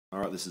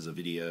Alright, this is a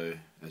video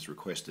as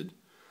requested,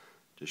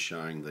 just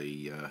showing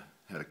the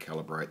how to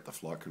calibrate the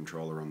flight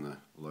controller on the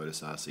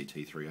Lotusrc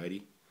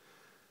T380.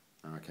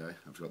 Okay,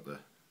 I've got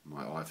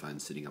my iPhone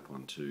sitting up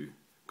on two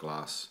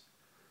glass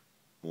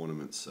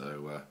ornaments,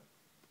 so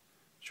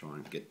try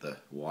and get the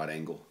wide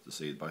angle to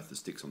see both the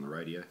sticks on the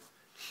radio.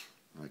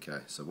 Okay,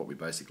 so what we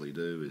basically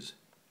do is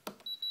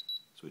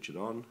switch it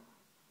on.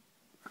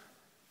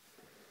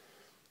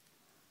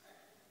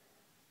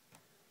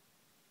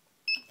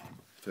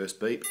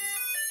 First beep,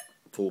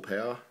 full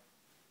power,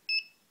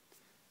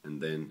 and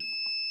then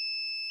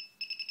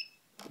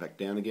back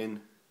down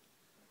again,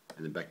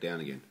 and then back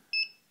down again.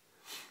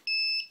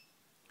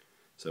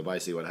 So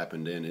basically what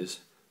happened then is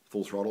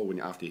full throttle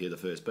after you hear the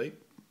first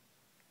beep,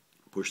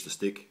 push the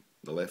stick,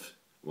 the left,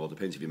 well it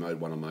depends if you're mode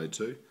 1 or mode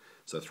 2,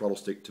 so throttle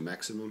stick to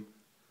maximum,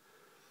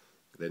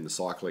 then the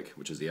cyclic,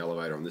 which is the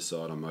elevator on this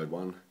side on mode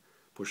 1,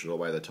 push it all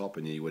the way to the top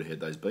and you would have heard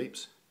those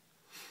beeps,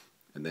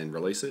 and then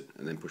release it,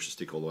 and then push the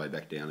stick all the way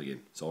back down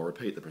again. So I'll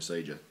repeat the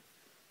procedure.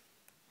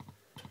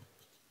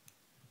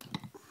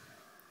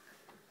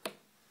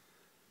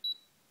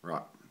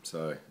 Right,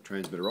 so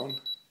transmitter on.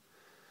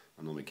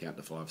 I normally count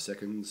to 5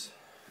 seconds.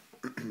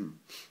 As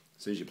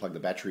soon as you plug the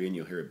battery in,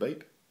 you'll hear a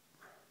beep.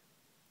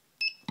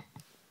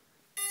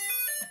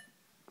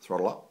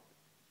 Throttle up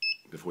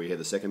before you hear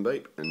the second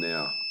beep, and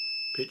now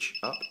pitch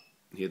up,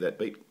 hear that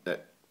beep,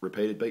 that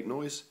repeated beep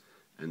noise,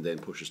 and then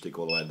push the stick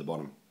all the way to the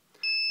bottom.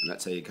 And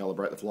that's how you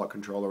calibrate the flight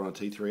controller on a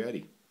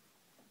T380.